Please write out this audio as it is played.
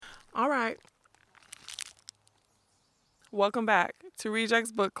All right. Welcome back to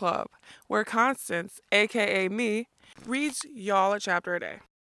Rejects Book Club, where Constance, aka me, reads y'all a chapter a day.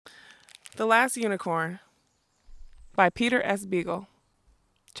 The Last Unicorn by Peter S. Beagle.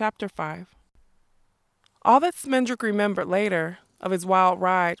 Chapter 5. All that Smendrick remembered later of his wild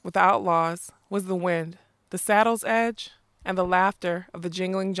ride with the outlaws was the wind, the saddle's edge, and the laughter of the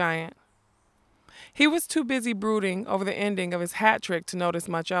jingling giant. He was too busy brooding over the ending of his hat trick to notice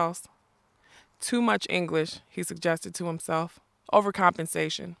much else. Too much English, he suggested to himself.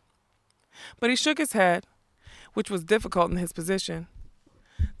 Overcompensation. But he shook his head, which was difficult in his position.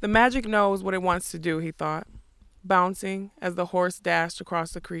 The magic knows what it wants to do, he thought, bouncing as the horse dashed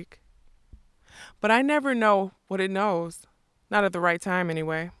across the creek. But I never know what it knows. Not at the right time,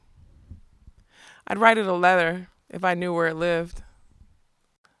 anyway. I'd write it a letter if I knew where it lived.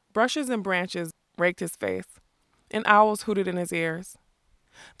 Brushes and branches raked his face, and owls hooted in his ears.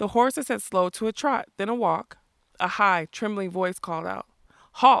 The horses had slowed to a trot, then a walk. A high, trembling voice called out,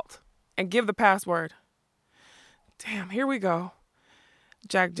 "Halt, and give the password." "Damn, here we go,"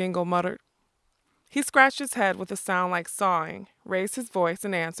 Jack Jingle muttered. He scratched his head with a sound like sawing, raised his voice,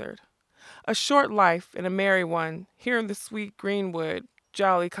 and answered. "A short life and a merry one, here in the sweet greenwood,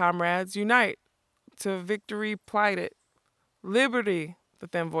 jolly comrades, unite, to victory plighted." "Liberty," the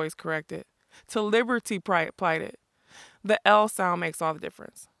thin voice corrected. "To liberty plighted. The L sound makes all the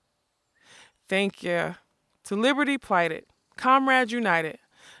difference." "Thank ye. To liberty plighted. Comrades united."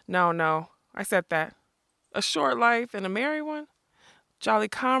 No, I said that. "A short life and a merry one? Jolly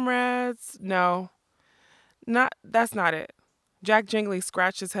comrades? No. That's not it." Jack Jingley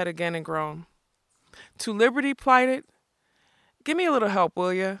scratched his head again and groaned. "To liberty plighted? Give me a little help,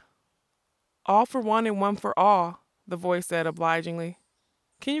 will you?" "All for one and one for all," the voice said obligingly.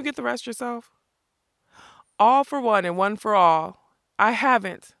 "Can you get the rest yourself?" "All for one and one for all. I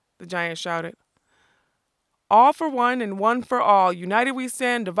haven't," the giant shouted. "All for one and one for all. United we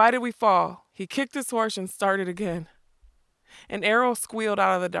stand, divided we fall." He kicked his horse and started again. An arrow squealed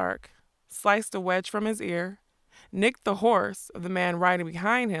out of the dark, sliced a wedge from his ear, nicked the horse of the man riding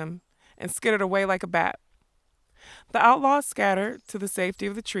behind him, and skidded away like a bat. The outlaws scattered to the safety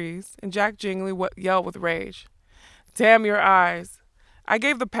of the trees, and Jack Jingley yelled with rage. "Damn your eyes! I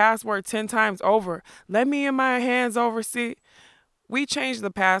gave the password 10 times over. Let me and my hands oversee." "We changed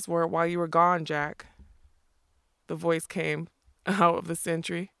the password while you were gone, Jack." The voice came out of the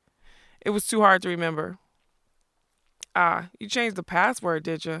sentry. It was too hard to remember. "Ah, you changed the password,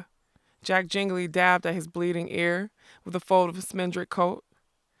 did you?" Jack Jingley dabbed at his bleeding ear with a fold of his Smendrick coat.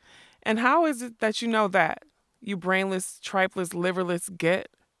 "And how is it that you know that, you brainless, tripeless, liverless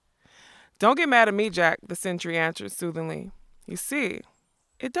git?" "Don't get mad at me, Jack," the sentry answered soothingly. "You see,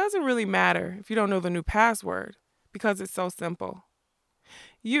 it doesn't really matter if you don't know the new password, because it's so simple.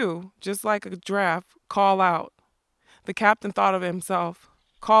 You, just like a giraffe, call out." The captain thought of himself.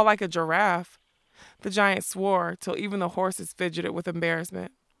 Call like a giraffe. The giant swore till even the horses fidgeted with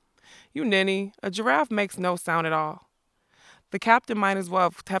embarrassment. "You ninny, a giraffe makes no sound at all. The captain might as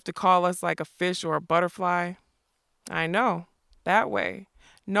well have to call us like a fish or a butterfly." "I know. That way,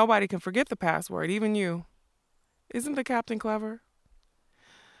 nobody can forget the password, even you. Isn't the captain clever?"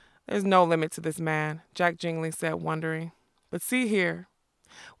 "There's no limit to this man," Jack Jingley said, wondering. "But see here.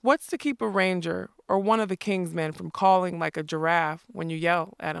 What's to keep a ranger or one of the king's men from calling like a giraffe when you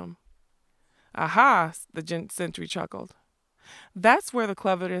yell at him?" "Aha," the sentry chuckled. "That's where the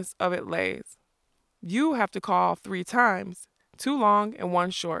cleverness of it lays. You have to call 3 times, 2 long and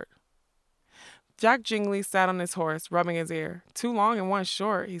 1 short." Jack Jingley sat on his horse, rubbing his ear. 2 long and 1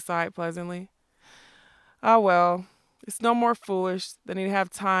 short, he sighed pleasantly. "Ah, well, it's no more foolish than he'd have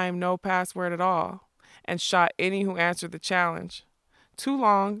time no password at all, and shot any who answered the challenge. 2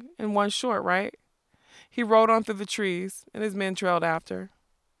 long and 1 short, right?" He rode on through the trees, and his men trailed after.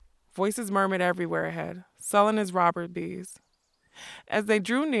 Voices murmured everywhere ahead, sullen as robber bees. As they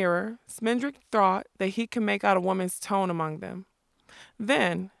drew nearer, Smendrick thought that he could make out a woman's tone among them.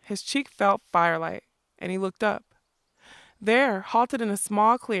 Then his cheek felt firelight, and he looked up. There, halted in a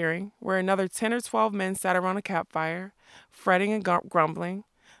small clearing, where another 10 or 12 men sat around a campfire, fretting and grumbling,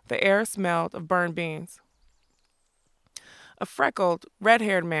 the air smelled of burned beans. A freckled,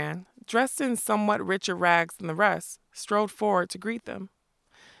 red-haired man, dressed in somewhat richer rags than the rest, strode forward to greet them.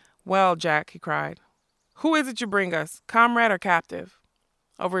 "Well, Jack," he cried, "who is it you bring us, comrade or captive?"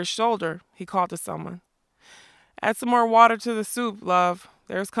 Over his shoulder, he called to someone. "Add some more water to the soup, love.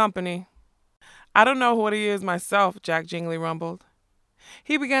 There's company." "I don't know what he is myself," Jack Jingley rumbled.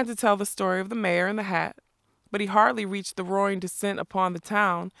 He began to tell the story of the mayor and the hat, but he hardly reached the roaring descent upon the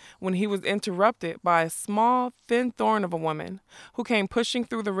town when he was interrupted by a small, thin thorn of a woman, who came pushing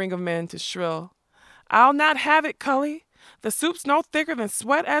through the ring of men to shrill, "I'll not have it, Cully. The soup's no thicker than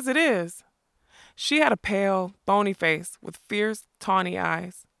sweat as it is." She had a pale, bony face with fierce, tawny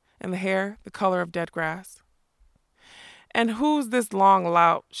eyes, and the hair the color of dead grass. "And who's this long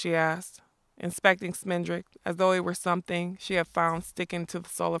lout?" she asked, inspecting Smendrick as though he were something she had found sticking to the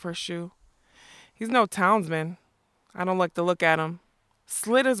sole of her shoe. "He's no townsman. I don't like to look at him.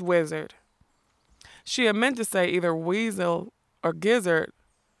 Slit as wizard." She had meant to say either weasel or gizzard,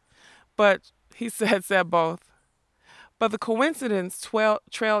 but he said both. But the coincidence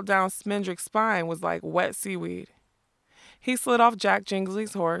trailed down Smendrick's spine was like wet seaweed. He slid off Jack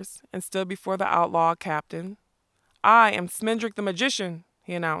Jingley's horse and stood before the outlaw captain. "I am Smendrick the magician,"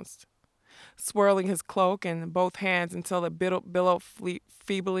 he announced, swirling his cloak in both hands until it billowed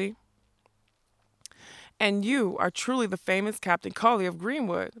feebly. "And you are truly the famous Captain Cully of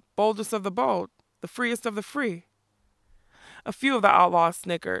Greenwood, boldest of the bold, the freest of the free." A few of the outlaws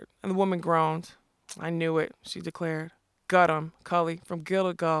snickered, and the woman groaned. "I knew it," she declared. "Gut him, Cully, from gill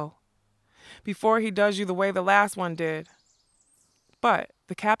to gull, before he does you the way the last one did." But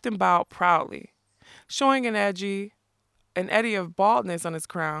the captain bowed proudly, showing an eddy of baldness on his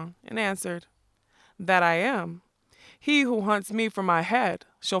crown, and answered, "That I am. He who hunts me for my head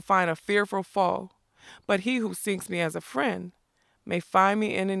shall find a fearful foe, but he who seeks me as a friend may find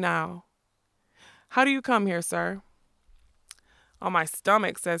me any now. How do you come here, sir?" "On my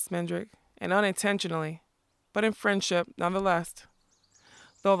stomach," said Smendrick, "and unintentionally, but in friendship nonetheless,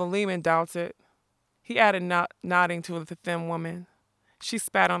 though the leman doubts it," he added, nodding to the thin woman. She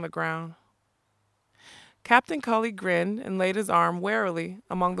spat on the ground. Captain Cully grinned and laid his arm warily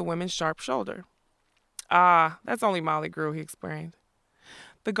among the woman's sharp shoulder. "Ah, that's only Molly Grew," he explained.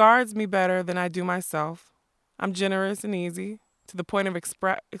 "The guards me better than I do myself. I'm generous and easy, to the point of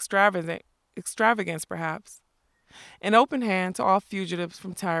extravagance perhaps. An open hand to all fugitives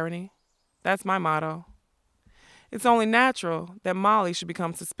from tyranny. That's my motto. It's only natural that Molly should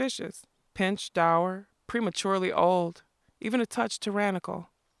become suspicious, pinched, dour, prematurely old, even a touch tyrannical.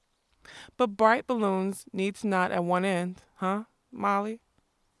 But bright balloons needs not at one end, huh, Molly?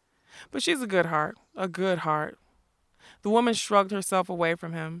 But she's a good heart, a good heart." The woman shrugged herself away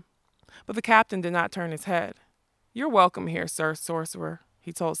from him, but the captain did not turn his head. "You're welcome here, Sir Sorcerer,"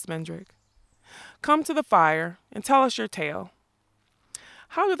 he told Smendrick. "Come to the fire and tell us your tale.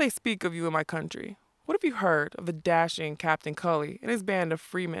 How do they speak of you in my country? What have you heard of the dashing Captain Cully and his band of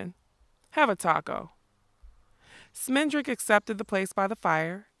freemen? Have a taco." Smendrick accepted the place by the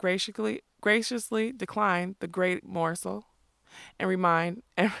fire, graciously declined the great morsel, and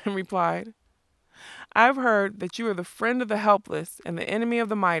replied, "I've heard that you are the friend of the helpless and the enemy of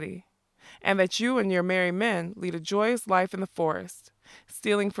the mighty, and that you and your merry men lead a joyous life in the forest,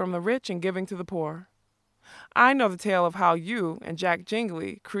 stealing from the rich and giving to the poor. I know the tale of how you and Jack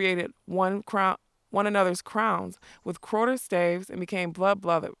Jingley created one another's crowns with quarter staves and became blood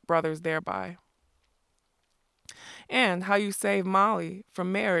brothers thereby, and how you saved Molly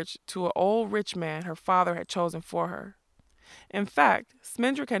from marriage to an old rich man her father had chosen for her." In fact,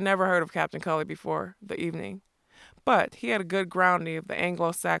 Smendrick had never heard of Captain Cully before the evening, but he had a good grounding of the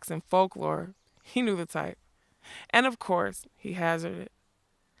Anglo-Saxon folklore. He knew the type. And of course, he hazarded,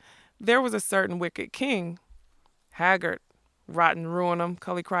 "There was a certain wicked king." "Haggard, rotten ruin 'em,"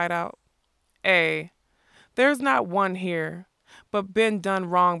 Cully cried out. "Ay, there's not one here but been done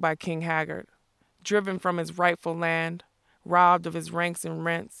wrong by King Haggard, driven from his rightful land, robbed of his ranks and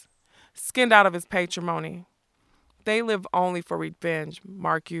rents, skinned out of his patrimony. They live only for revenge,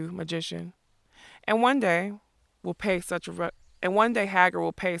 mark you, magician. And one day Haggard will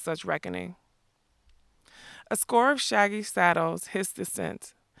pay such reckoning." A score of shaggy saddles hissed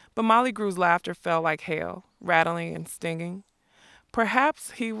assent, but Molly Grew's laughter fell like hail, rattling and stinging.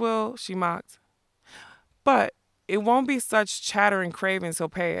 "Perhaps he will," she mocked. "But it won't be such chattering cravens he'll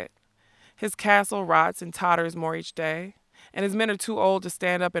pay it. His castle rots and totters more each day, and his men are too old to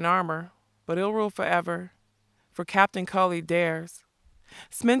stand up in armor, but he'll rule forever, for Captain Cully dares."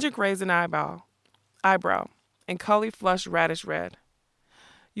 Smendrick raised an eyebrow, and Cully flushed radish red.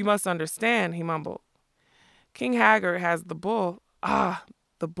 "You must understand," he mumbled. "King Haggard has the bull." "Ah,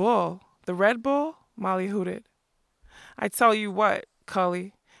 the bull. The Red Bull?" Molly hooted. "I tell you what,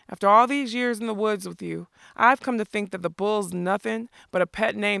 Cully, after all these years in the woods with you, I've come to think that the bull's nothing but a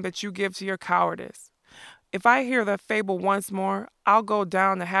pet name that you give to your cowardice. If I hear that fable once more, I'll go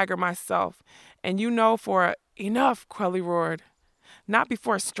down to Haggard myself, and you know Enough," Cully roared. "Not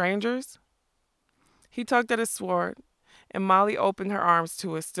before strangers." He tugged at his sword, and Molly opened her arms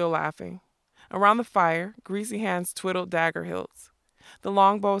to it, still laughing. Around the fire, greasy hands twiddled dagger hilts. The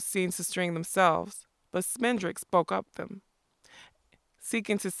longbows seemed to string themselves, but Smendrick spoke up them,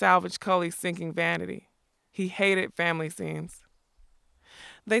 seeking to salvage Cully's sinking vanity. He hated family scenes.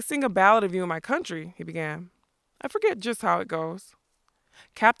 They sing a ballad of you in my country, he began. I forget just how it goes.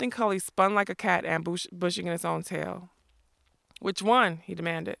 Captain Cully spun like a cat ambushing in its own tail. Which one? He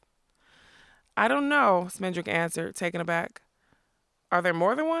demanded. I don't know, Smendrick answered, taken aback. Are there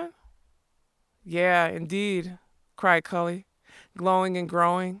more than one? Yeah, indeed, cried Cully, glowing and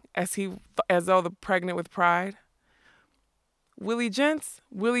growing, as though pregnant with pride. Willie Gents,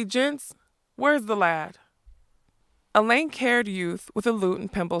 where's the lad? A lank-haired youth with a lute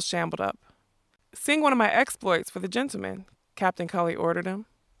and pimples shambled up. Sing one of my exploits for the gentleman, Captain Cully ordered him.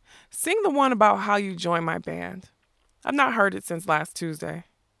 Sing the one about how you joined my band. I've not heard it since last Tuesday.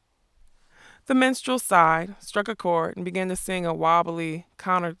 The minstrel sighed, struck a chord, and began to sing a wobbly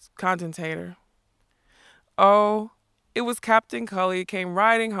contentator. Oh, it was Captain Cully came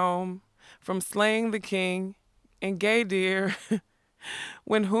riding home from slaying the king and gay deer,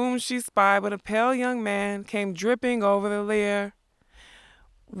 when whom she spied but a pale young man came dripping over the leer.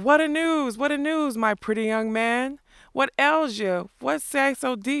 What a news, my pretty young man? What ails you? What say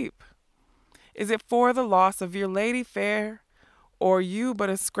so deep? Is it for the loss of your lady fair, or you but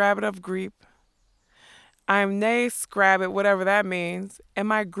a scrabbit of greep? I am nae scrabbit, whatever that means, and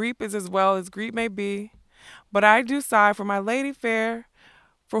my greep is as well as greep may be. But I do sigh for my lady fair,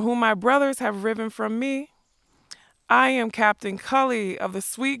 for whom my brothers have riven from me. I am Captain Cully of the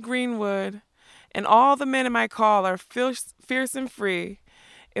sweet green wood, and all the men in my call are fierce and free.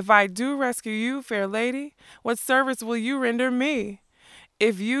 If I do rescue you, fair lady, what service will you render me?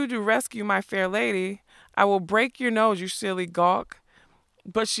 If you do rescue my fair lady, I will break your nose, you silly gawk.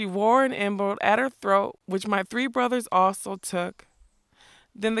 But she wore an emerald at her throat, which my 3 brothers also took.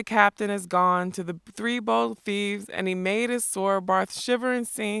 Then the captain is gone to the 3 bold thieves, and he made his sore barth shiver and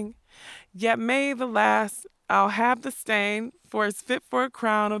sing. Yet may the last I'll have the stain, for it's fit for a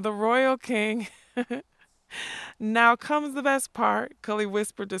crown of the royal king. Now comes the best part, Cully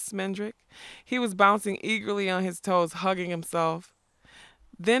whispered to Smendrick. He was bouncing eagerly on his toes, hugging himself.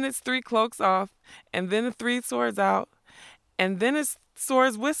 Then it's 3 cloaks off, and then 3 swords out, and then it's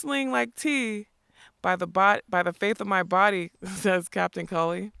swords whistling like tea. By the faith of my body, says Captain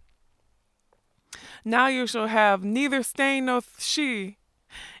Cully. Now you shall have neither stain nor she.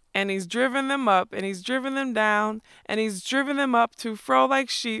 And he's driven them up, and he's driven them down, and he's driven them up to fro like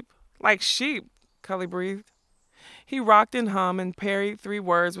sheep. Like sheep, Cully breathed. He rocked and hummed and parried 3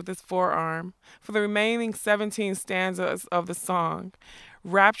 words with his forearm for the remaining 17 stanzas of the song,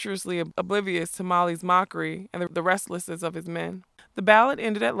 rapturously oblivious to Molly's mockery and the restlessness of his men. The ballad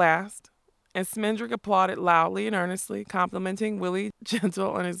ended at last, and Smendrick applauded loudly and earnestly, complimenting Willie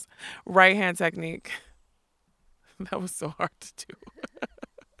Gentle on his right-hand technique. That was so hard to do.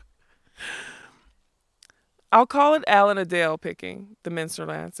 I'll call it Alan Adale picking, the minstrel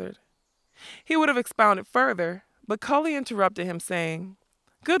answered. He would have expounded further, but Cully interrupted him, saying,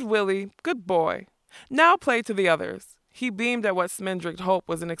 Good Willie, good boy. Now play to the others. He beamed at what Smendrick hoped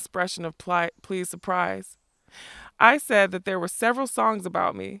was an expression of pleased surprise. I said that there were several songs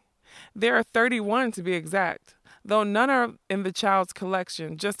about me. There are 31 to be exact, though none are in the child's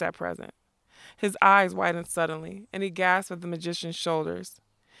collection just at present. His eyes widened suddenly, and he gasped at the magician's shoulders.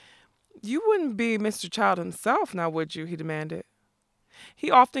 You wouldn't be Mr. Child himself, now would you? He demanded.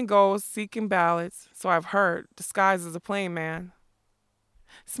 He often goes seeking ballads, so I've heard, disguised as a plain man.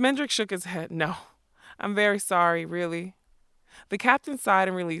 Smendrick shook his head. No, I'm very sorry, really. The captain sighed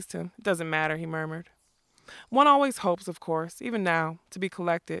and released him. It doesn't matter, he murmured. One always hopes, of course, even now, to be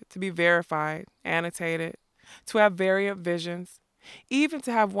collected, to be verified, annotated, to have variant visions, even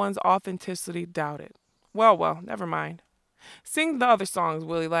to have one's authenticity doubted. Well, never mind. Sing the other songs,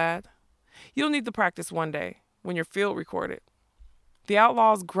 Willie lad. You'll need to practice one day, when you're field recorded. The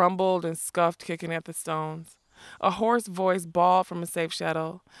outlaws grumbled and scuffed, kicking at the stones. A hoarse voice bawled from a safe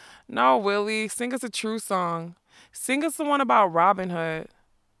shadow. No, Willie, sing us a true song. Sing us the one about Robin Hood.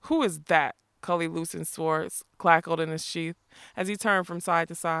 Who is that? Cully loosened swords, clackled in his sheath, as he turned from side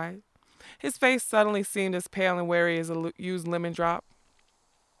to side. His face suddenly seemed as pale and wary as a used lemon drop.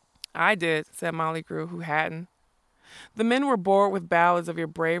 I did, said Molly Grew, who hadn't. The men were bored with ballads of your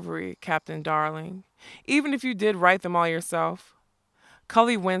bravery, Captain Darling, even if you did write them all yourself.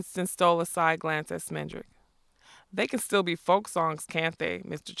 Cully winced and stole a side glance at Smendrick. They can still be folk songs, can't they,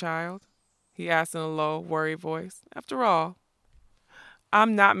 Mr. Child? He asked in a low, worried voice. After all.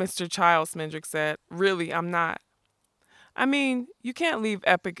 I'm not Mr. Child, Smendrick said. Really, I'm not. I mean, you can't leave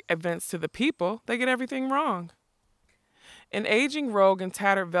epic events to the people. They get everything wrong. An aging rogue in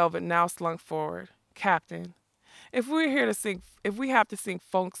tattered velvet now slunk forward. Captain, if we have to sing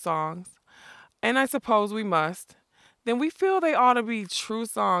folk songs, and I suppose we must, then we feel they ought to be true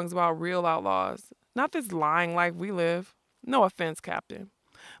songs about real outlaws, not this lying life we live. No offense, Captain,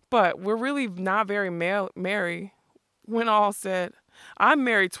 but we're really not very merry. When all said, I'm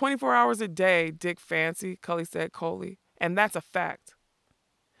married 24 hours a day, Dick Fancy, Cully said coldly, and that's a fact.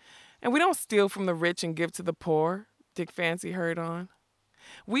 And we don't steal from the rich and give to the poor, Dick Fancy hurried on.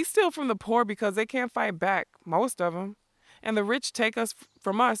 We steal from the poor because they can't fight back, most of them. And the rich take us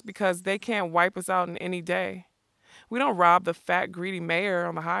from us because they can't wipe us out in any day. We don't rob the fat, greedy mayor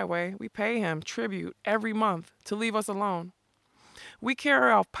on the highway. We pay him tribute every month to leave us alone. We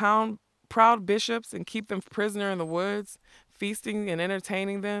carry off proud bishops and keep them prisoner in the woods, feasting and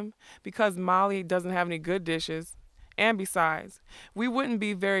entertaining them because Molly doesn't have any good dishes. And besides, we wouldn't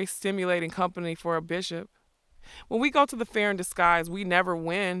be very stimulating company for a bishop. When we go to the fair in disguise, we never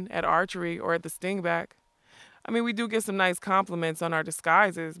win at archery or at the stingback. I mean, we do get some nice compliments on our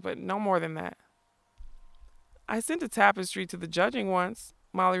disguises, but no more than that. I sent a tapestry to the judging once,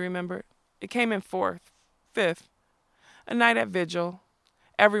 Molly remembered. It came in fifth. A night at vigil.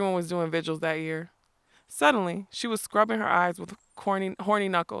 Everyone was doing vigils that year. Suddenly, she was scrubbing her eyes with horny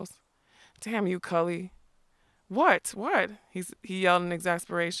knuckles. Damn you, Cully. What? He yelled in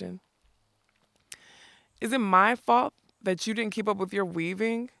exasperation. Is it my fault that you didn't keep up with your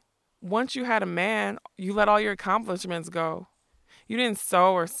weaving? Once you had a man, you let all your accomplishments go. You didn't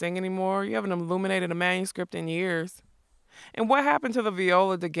sew or sing anymore. You haven't illuminated a manuscript in years. And what happened to the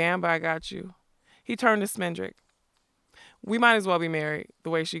viola da gamba I got you? He turned to Smendrick. We might as well be married, the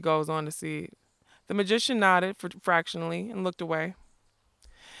way she goes on to see it. The magician nodded fractionally and looked away.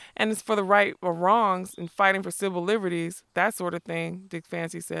 And as for the right or wrongs and fighting for civil liberties, that sort of thing, Dick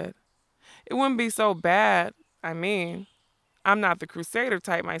Fancy said. It wouldn't be so bad. I mean, I'm not the crusader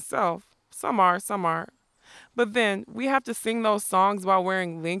type myself. Some are. But then, we have to sing those songs about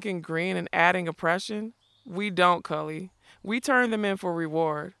wearing Lincoln green and adding oppression? We don't, Cully. We turn them in for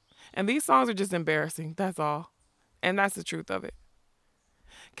reward. And these songs are just embarrassing, that's all. And that's the truth of it.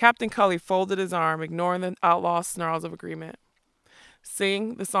 Captain Cully folded his arm, ignoring the outlaw's snarls of agreement.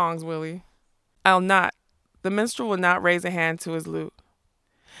 Sing the songs, Willie. I'll not. The minstrel would not raise a hand to his lute.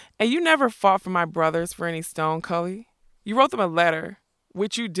 And you never fought for my brothers for any stone, Cully. You wrote them a letter,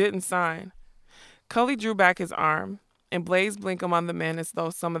 which you didn't sign. Cully drew back his arm and blazed blink among the men as though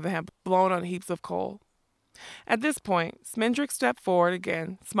some of them had blown on heaps of coal. At this point, Smendrick stepped forward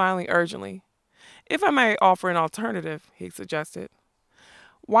again, smiling urgently. If I may offer an alternative, he suggested.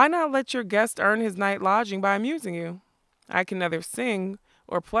 Why not let your guest earn his night lodging by amusing you? I can neither sing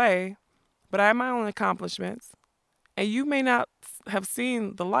or play, but I have my own accomplishments, and you may not have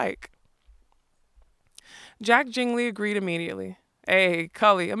seen the like. Jack Jingley agreed immediately. Hey,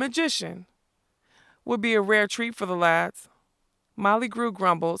 Cully, a magician. Would be a rare treat for the lads. Molly Grew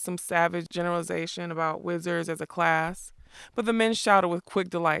grumbled some savage generalization about wizards as a class, but the men shouted with quick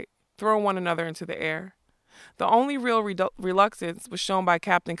delight, throwing one another into the air. The only real reluctance was shown by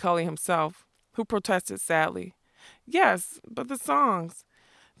Captain Cully himself, who protested sadly. Yes, but the songs.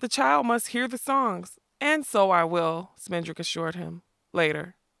 The child must hear the songs. And so I will, Smendrick assured him.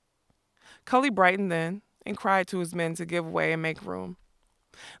 Later. Cully brightened then and cried to his men to give way and make room.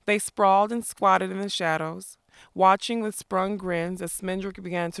 They sprawled and squatted in the shadows, watching with sprung grins as Smendrick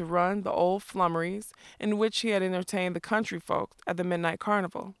began to run the old flummeries in which he had entertained the country folk at the midnight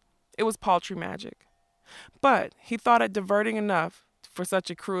carnival. It was paltry magic. But he thought it diverting enough for such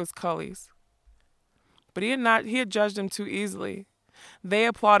a crew as Cully's. But he had judged them too easily. They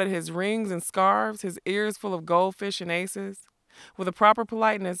applauded his rings and scarves, his ears full of goldfish and aces, with a proper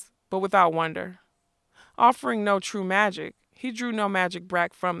politeness, but without wonder. Offering no true magic, he drew no magic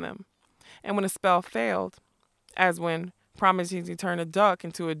back from them. And when a spell failed, as when promising to turn a duck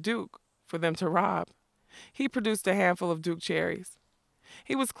into a duke for them to rob, he produced a handful of duke cherries.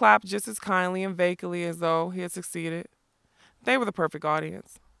 He was clapped just as kindly and vacantly as though he had succeeded. They were the perfect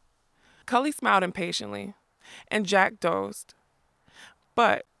audience. Cully smiled impatiently, and Jack dozed.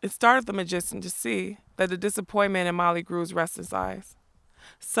 But it startled the magician to see that the disappointment in Molly Grew's restless eyes.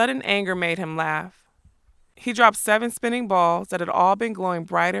 Sudden anger made him laugh. He dropped 7 spinning balls that had all been glowing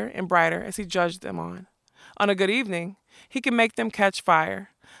brighter and brighter as he judged them on. On a good evening, he could make them catch fire,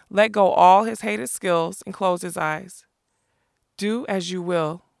 let go all his hated skills, and close his eyes. Do as you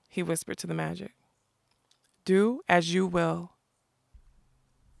will, he whispered to the magic. Do as you will.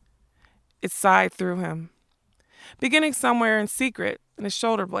 It sighed through him, beginning somewhere in secret in his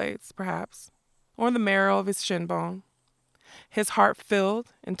shoulder blades, perhaps, or in the marrow of his shin bone. His heart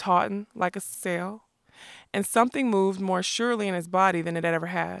filled and tautened like a sail, and something moved more surely in his body than it ever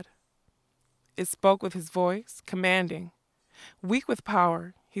had. It spoke with his voice, commanding. Weak with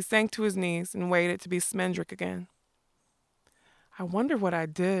power, he sank to his knees and waited to be Smendrick again. I wonder what I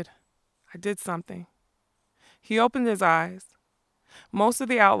did. I did something. He opened his eyes. Most of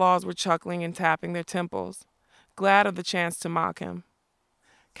the outlaws were chuckling and tapping their temples, glad of the chance to mock him.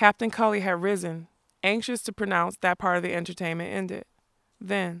 Captain Cully had risen, anxious to pronounce that part of the entertainment ended.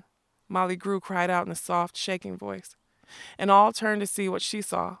 Then Molly Grew cried out in a soft, shaking voice, and all turned to see what she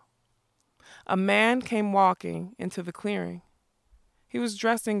saw. A man came walking into the clearing. He was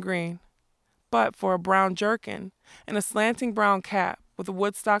dressed in green, but for a brown jerkin and a slanting brown cap with a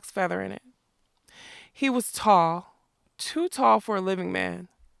woodstock's feather in it. He was tall, too tall for a living man.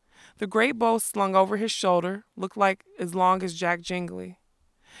 The great bow slung over his shoulder looked like as long as Jack Jingley,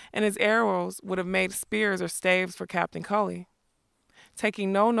 and his arrows would have made spears or staves for Captain Cully.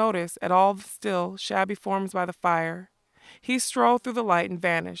 Taking no notice at all the still, shabby forms by the fire, he strolled through the light and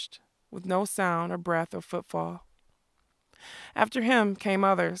vanished, with no sound or breath or footfall. After him came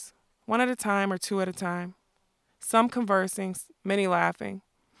others, one at a time or two at a time, some conversing, many laughing,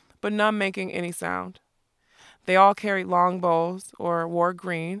 but none making any sound. They all carried long bows or wore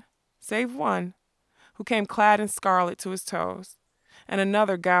green, save one, who came clad in scarlet to his toes, and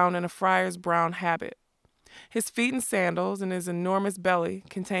another gowned in a friar's brown habit. His feet in sandals and his enormous belly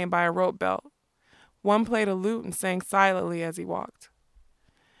contained by a rope belt. One played a lute and sang silently as he walked.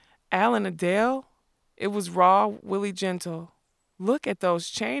 Allan a Dale? It was raw Willie Gentle. Look at those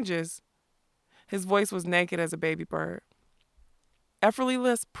changes. His voice was naked as a baby bird.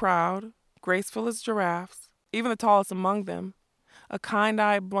 Effortless, proud, graceful as giraffes, even the tallest among them, a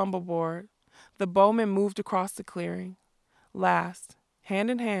kind-eyed Blumbleboard, the bowmen moved across the clearing. Last, hand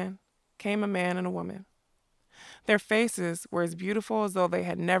in hand, came a man and a woman. Their faces were as beautiful as though they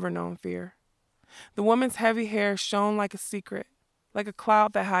had never known fear. The woman's heavy hair shone like a secret, like a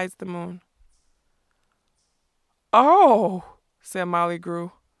cloud that hides the moon. "Oh," said Molly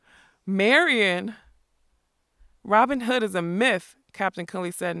Grew. "Marian." "Robin Hood is a myth," Captain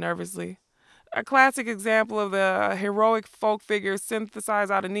Cully said nervously. "A classic example of the heroic folk figure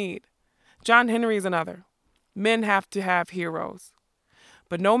synthesized out of need. John Henry is another. Men have to have heroes.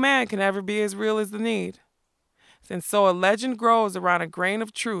 But no man can ever be as real as the need. And so a legend grows around a grain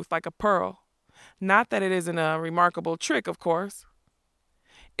of truth like a pearl. Not that it isn't a remarkable trick, of course.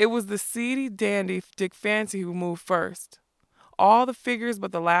 It was the seedy dandy Dick Fancy who moved first. All the figures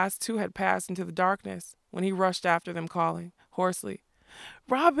but the last two had passed into the darkness when he rushed after them, calling hoarsely,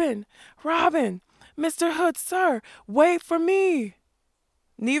 "Robin! Robin! Mr. Hood, sir! Wait for me!"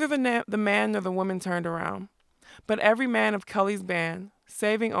 Neither the man nor the woman turned around, but every man of Cully's band,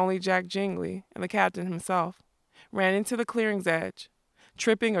 saving only Jack Jingley and the captain himself, ran into the clearing's edge,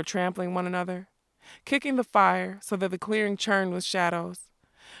 tripping or trampling one another, kicking the fire so that the clearing churned with shadows.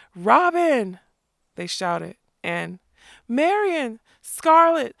 "Robin!" they shouted, and "Marian!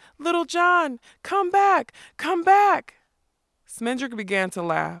 Scarlet! Little John! Come back! Come back!" Smendrick began to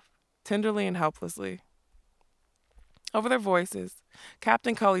laugh, tenderly and helplessly. Over their voices,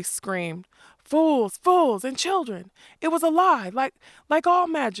 Captain Cully screamed, "Fools, fools, and children! It was a lie, like all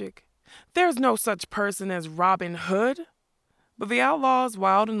magic. There's no such person as Robin Hood." But the outlaws,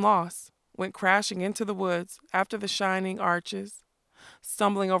 wild and lost, went crashing into the woods after the shining arches,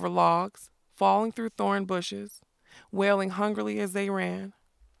 stumbling over logs, falling through thorn bushes, wailing hungrily as they ran.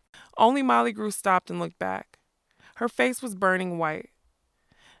 Only Molly Grew stopped and looked back. Her face was burning white.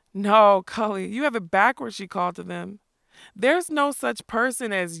 "No, Cully, you have it backwards," she called to them. "There's no such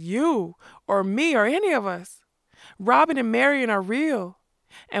person as you or me or any of us. Robin and Marian are real,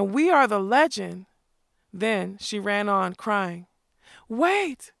 and we are the legend." Then she ran on, crying,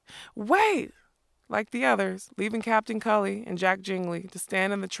 "Wait! Wait!" like the others, leaving Captain Cully and Jack Jingley to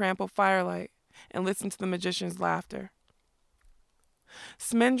stand in the trampled firelight and listen to the magician's laughter.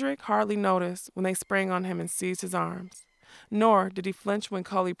 Smendrick hardly noticed when they sprang on him and seized his arms, nor did he flinch when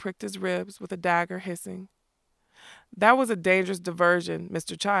Cully pricked his ribs with a dagger, hissing, "That was a dangerous diversion,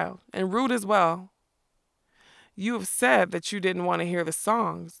 Mr. Child, and rude as well. You have said that you didn't want to hear the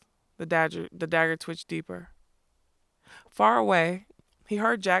songs." The dagger twitched deeper. Far away, he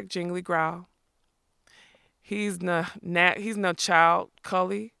heard Jack Jingley growl, He's no child,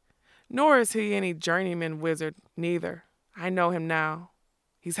 Cully, nor is he any journeyman wizard, neither. I know him now.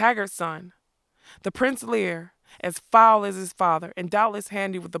 He's Haggart's son, the Prince Lear, as foul as his father, and doubtless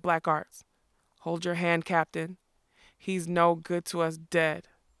handy with the black arts. Hold your hand, Captain. He's no good to us dead."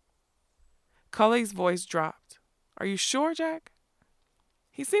 Cully's voice dropped. "Are you sure, Jack?"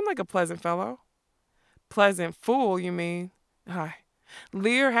 "He seemed like a pleasant fellow." "Pleasant fool, you mean? Aye,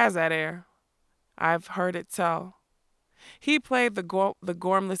 Lear has that air. I've heard it tell. He played the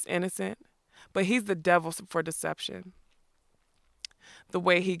gormless innocent, but he's the devil for deception. The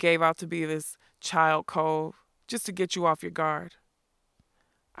way he gave out to be this child cove, just to get you off your guard.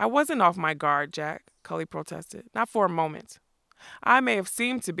 I wasn't off my guard, Jack, Cully protested. Not for a moment. I may have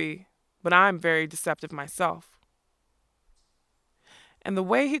seemed to be, but I'm very deceptive myself. And the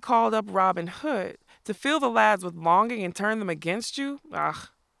way he called up Robin Hood to fill the lads with longing and turn them against you,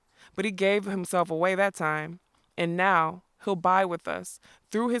 but he gave himself away that time, and now he'll bide with us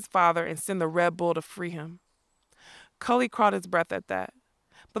through his father and send the Red Bull to free him. Cully caught his breath at that,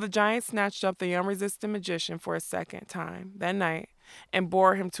 but the giant snatched up the unresisting magician for a second time that night and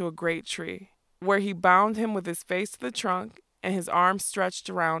bore him to a great tree, where he bound him with his face to the trunk and his arms stretched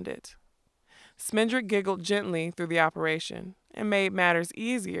around it. Smendrick giggled gently through the operation and made matters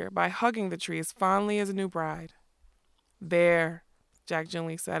easier by hugging the tree as fondly as a new bride. There, Jack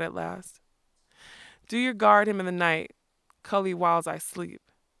gently said at last. Do you guard him in the night, Cully, whiles I sleep.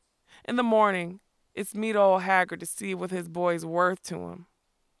 In the morning, it's meet old Haggard to see what his boy's worth to him.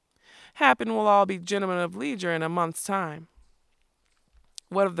 Happen we'll all be gentlemen of leisure in a month's time.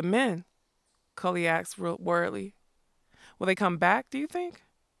 What of the men? Cully asked worriedly. Will they come back, do you think?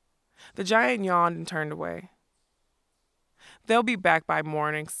 The giant yawned and turned away. They'll be back by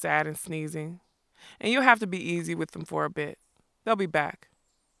morning, sad and sneezing, and you'll have to be easy with them for a bit. They'll be back,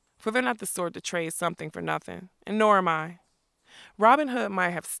 for they're not the sort to trade something for nothing, and nor am I. Robin Hood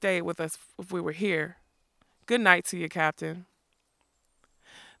might have stayed with us if we were here. Good night to you, Captain.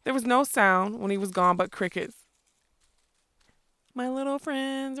 There was no sound when he was gone but crickets. My little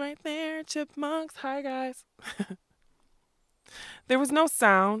friends right there, chipmunks. Hi, guys. There was no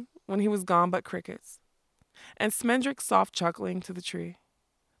sound when he was gone but crickets, and Smendrick's soft chuckling to the tree.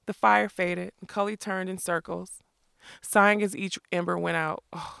 The fire faded, and Cully turned in circles, sighing as each ember went out.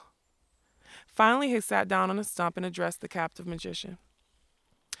 Oh. Finally, he sat down on a stump and addressed the captive magician.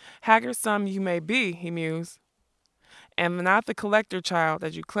 Haggard's son you may be, he mused, and not the collector child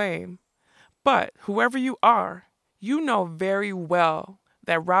as you claim, but whoever you are, you know very well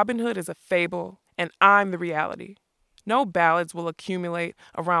that Robin Hood is a fable and I'm the reality. No ballads will accumulate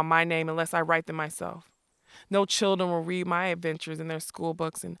around my name unless I write them myself. No children will read my adventures in their school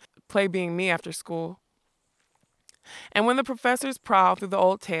books and play being me after school. And when the professors prowl through the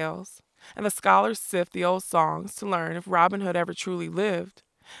old tales and the scholars sift the old songs to learn if Robin Hood ever truly lived,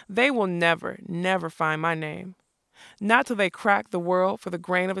 they will never, never find my name. Not till they crack the world for the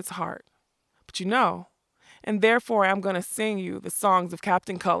grain of its heart. But you know, and therefore I'm going to sing you the songs of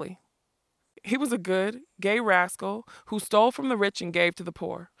Captain Cully. He was a good, gay rascal who stole from the rich and gave to the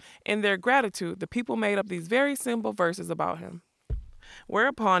poor. In their gratitude, the people made up these very simple verses about him.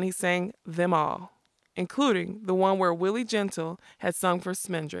 Whereupon he sang them all, including the one where Willie Gentle had sung for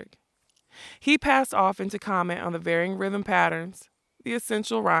Smendrick. He passed off into comment on the varying rhythm patterns, the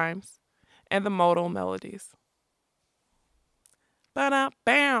essential rhymes, and the modal melodies.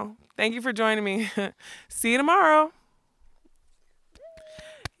 Ba-da-bam! Thank you for joining me. See you tomorrow.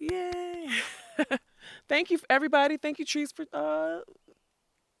 Yay. Thank you, everybody. Thank you, Trees, for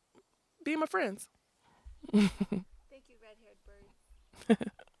being my friends. Thank you, red-haired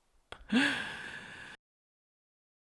bird.